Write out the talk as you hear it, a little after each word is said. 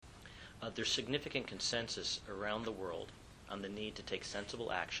There's significant consensus around the world on the need to take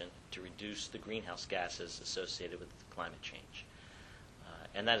sensible action to reduce the greenhouse gases associated with climate change.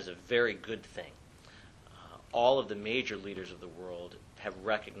 And that is a very good thing. All of the major leaders of the world have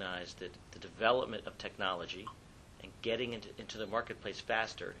recognized that the development of technology and getting into the marketplace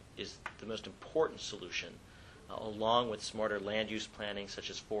faster is the most important solution, along with smarter land use planning such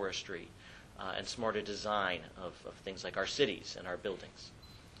as forestry and smarter design of things like our cities and our buildings.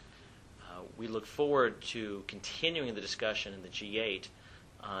 We look forward to continuing the discussion in the G8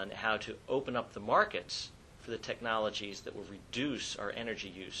 on how to open up the markets for the technologies that will reduce our energy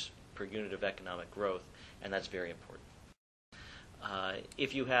use per unit of economic growth, and that's very important.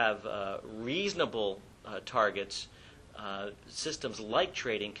 If you have reasonable targets, systems like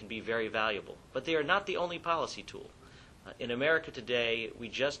trading can be very valuable, but they are not the only policy tool. In America today, we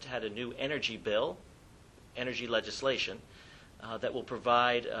just had a new energy bill, energy legislation, that will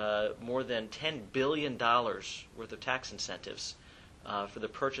provide more than $10 billion worth of tax incentives for the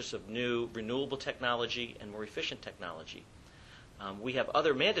purchase of new renewable technology and more efficient technology. We have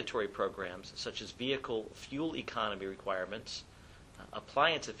other mandatory programs such as vehicle fuel economy requirements,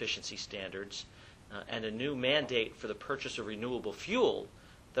 appliance efficiency standards, and a new mandate for the purchase of renewable fuel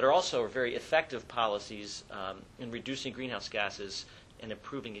that are also very effective policies in reducing greenhouse gases and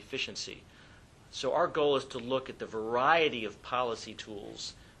improving efficiency. So our goal is to look at the variety of policy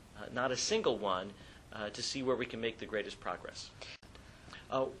tools, not a single one, to see where we can make the greatest progress.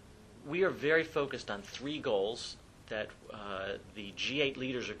 We are very focused on three goals that the G8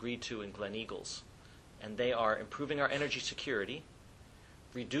 leaders agreed to in Glen Eagles, and they are improving our energy security,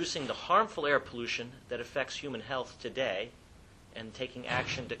 reducing the harmful air pollution that affects human health today, and taking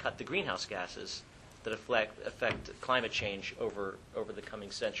action to cut the greenhouse gases that affect climate change over the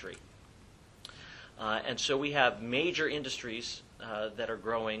coming century. And so we have major industries that are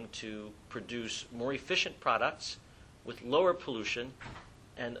growing to produce more efficient products with lower pollution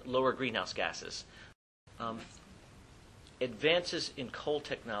and lower greenhouse gases. Advances in coal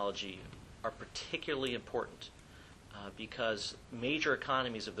technology are particularly important because major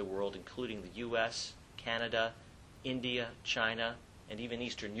economies of the world, including the U.S., Canada, India, China, and even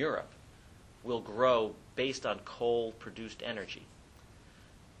Eastern Europe, will grow based on coal-produced energy.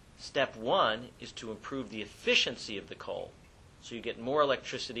 Step one is to improve the efficiency of the coal, so you get more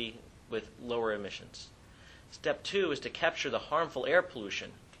electricity with lower emissions. Step two is to capture the harmful air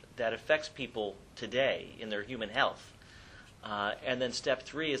pollution that affects people today in their human health. And then step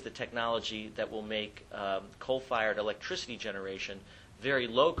three is the technology that will make coal-fired electricity generation very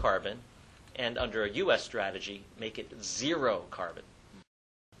low carbon, and under a U.S. strategy, make it zero carbon.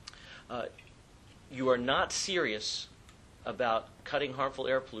 You are not serious about cutting harmful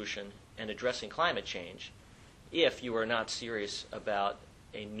air pollution and addressing climate change if you are not serious about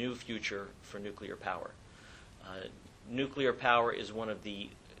a new future for nuclear power. Nuclear power is one of the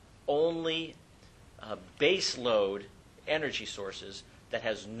only base load energy sources that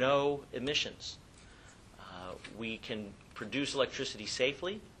has no emissions. We can produce electricity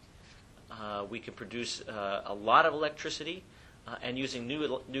safely. We can produce a lot of electricity, and using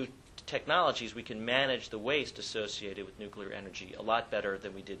new technologies, we can manage the waste associated with nuclear energy a lot better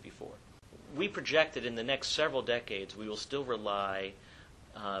than we did before. We project that in the next several decades, we will still rely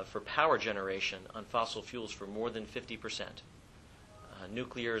for power generation on fossil fuels for more than 50%.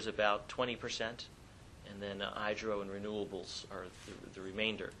 Nuclear is about 20%, and then hydro and renewables are the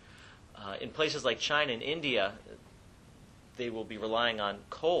remainder. In places like China and India, they will be relying on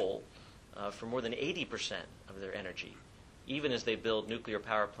coal for more than 80% of their energy, even as they build nuclear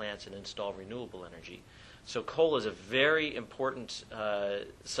power plants and install renewable energy. So coal is a very important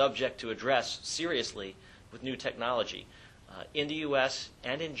subject to address seriously with new technology. In the U.S.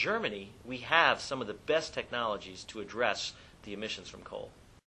 and in Germany, we have some of the best technologies to address the emissions from coal.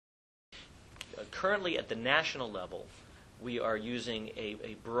 Currently at the national level, we are using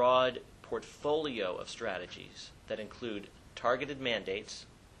a broad portfolio of strategies that include targeted mandates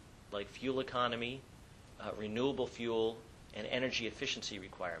like fuel economy, renewable fuel, and energy efficiency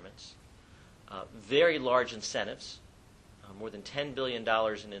requirements, very large incentives, more than $10 billion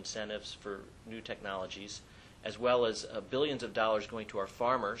in incentives for new technologies, as well as billions of dollars going to our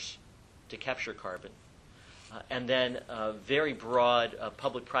farmers to capture carbon, and then very broad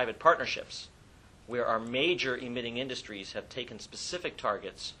public-private partnerships where our major emitting industries have taken specific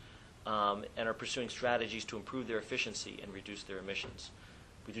targets and are pursuing strategies to improve their efficiency and reduce their emissions.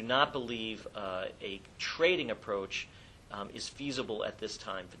 We do not believe a trading approach is feasible at this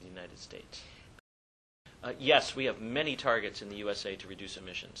time for the United States. Yes, we have many targets in the USA to reduce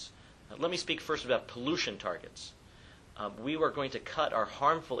emissions. Let me speak first about pollution targets. we were going to cut our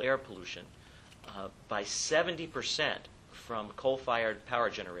harmful air pollution by 70% from coal-fired power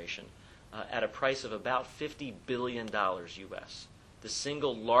generation at a price of about $50 billion U.S., the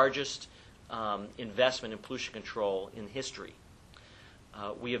single largest investment in pollution control in history.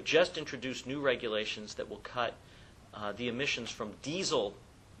 We have just introduced new regulations that will cut the emissions from diesel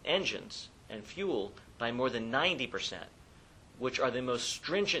engines and fuel by more than 90%, which are the most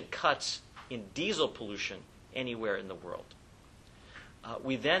stringent cuts in diesel pollution anywhere in the world.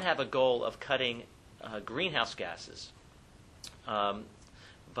 We then have a goal of cutting greenhouse gases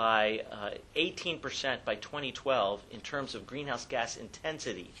by 18% by 2012 in terms of greenhouse gas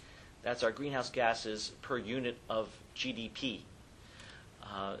intensity. That's our greenhouse gases per unit of GDP.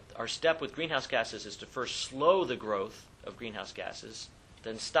 Our step with greenhouse gases is to first slow the growth of greenhouse gases,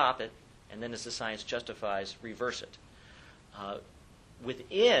 then stop it, and then, as the science justifies, reverse it.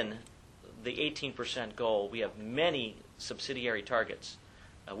 Within the 18% goal, we have many subsidiary targets.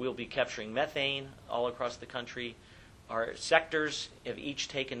 We'll be capturing methane all across the country. Our sectors have each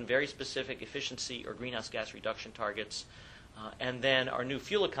taken very specific efficiency or greenhouse gas reduction targets. And then our new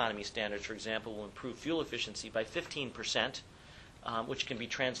fuel economy standards, for example, will improve fuel efficiency by 15%, which can be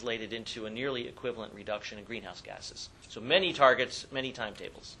translated into a nearly equivalent reduction in greenhouse gases. So many targets, many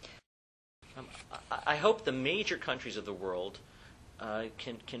timetables. I hope the major countries of the world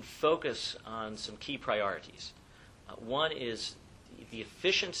can focus on some key priorities. One is the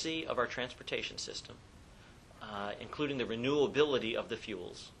efficiency of our transportation system, including the renewability of the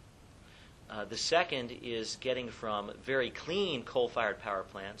fuels. The second is getting from very clean coal-fired power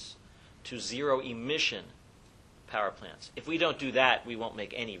plants to zero-emission power plants. If we don't do that, we won't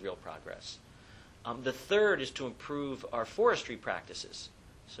make any real progress. The third is to improve our forestry practices.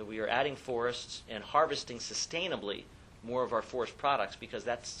 So we are adding forests and harvesting sustainably more of our forest products because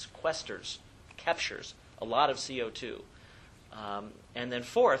that captures a lot of CO2. And then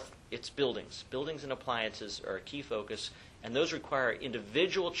fourth, it's buildings. Buildings and appliances are a key focus, and those require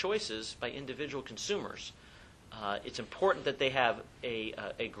individual choices by individual consumers. It's important that they have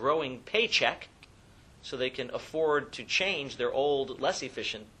a growing paycheck so they can afford to change their old, less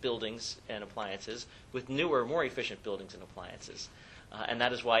efficient buildings and appliances with newer, more efficient buildings and appliances. And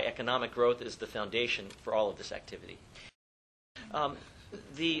that is why economic growth is the foundation for all of this activity.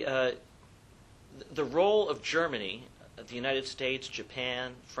 The role of Germany, the United States,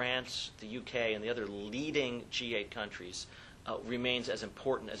 Japan, France, the UK, and the other leading G8 countries remains as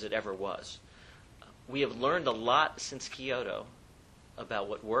important as it ever was. We have learned a lot since Kyoto about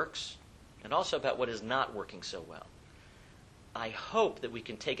what works and also about what is not working so well. I hope that we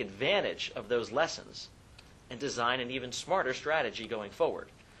can take advantage of those lessons and design an even smarter strategy going forward.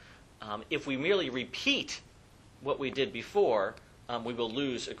 If we merely repeat what we did before, we will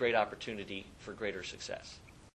lose a great opportunity for greater success.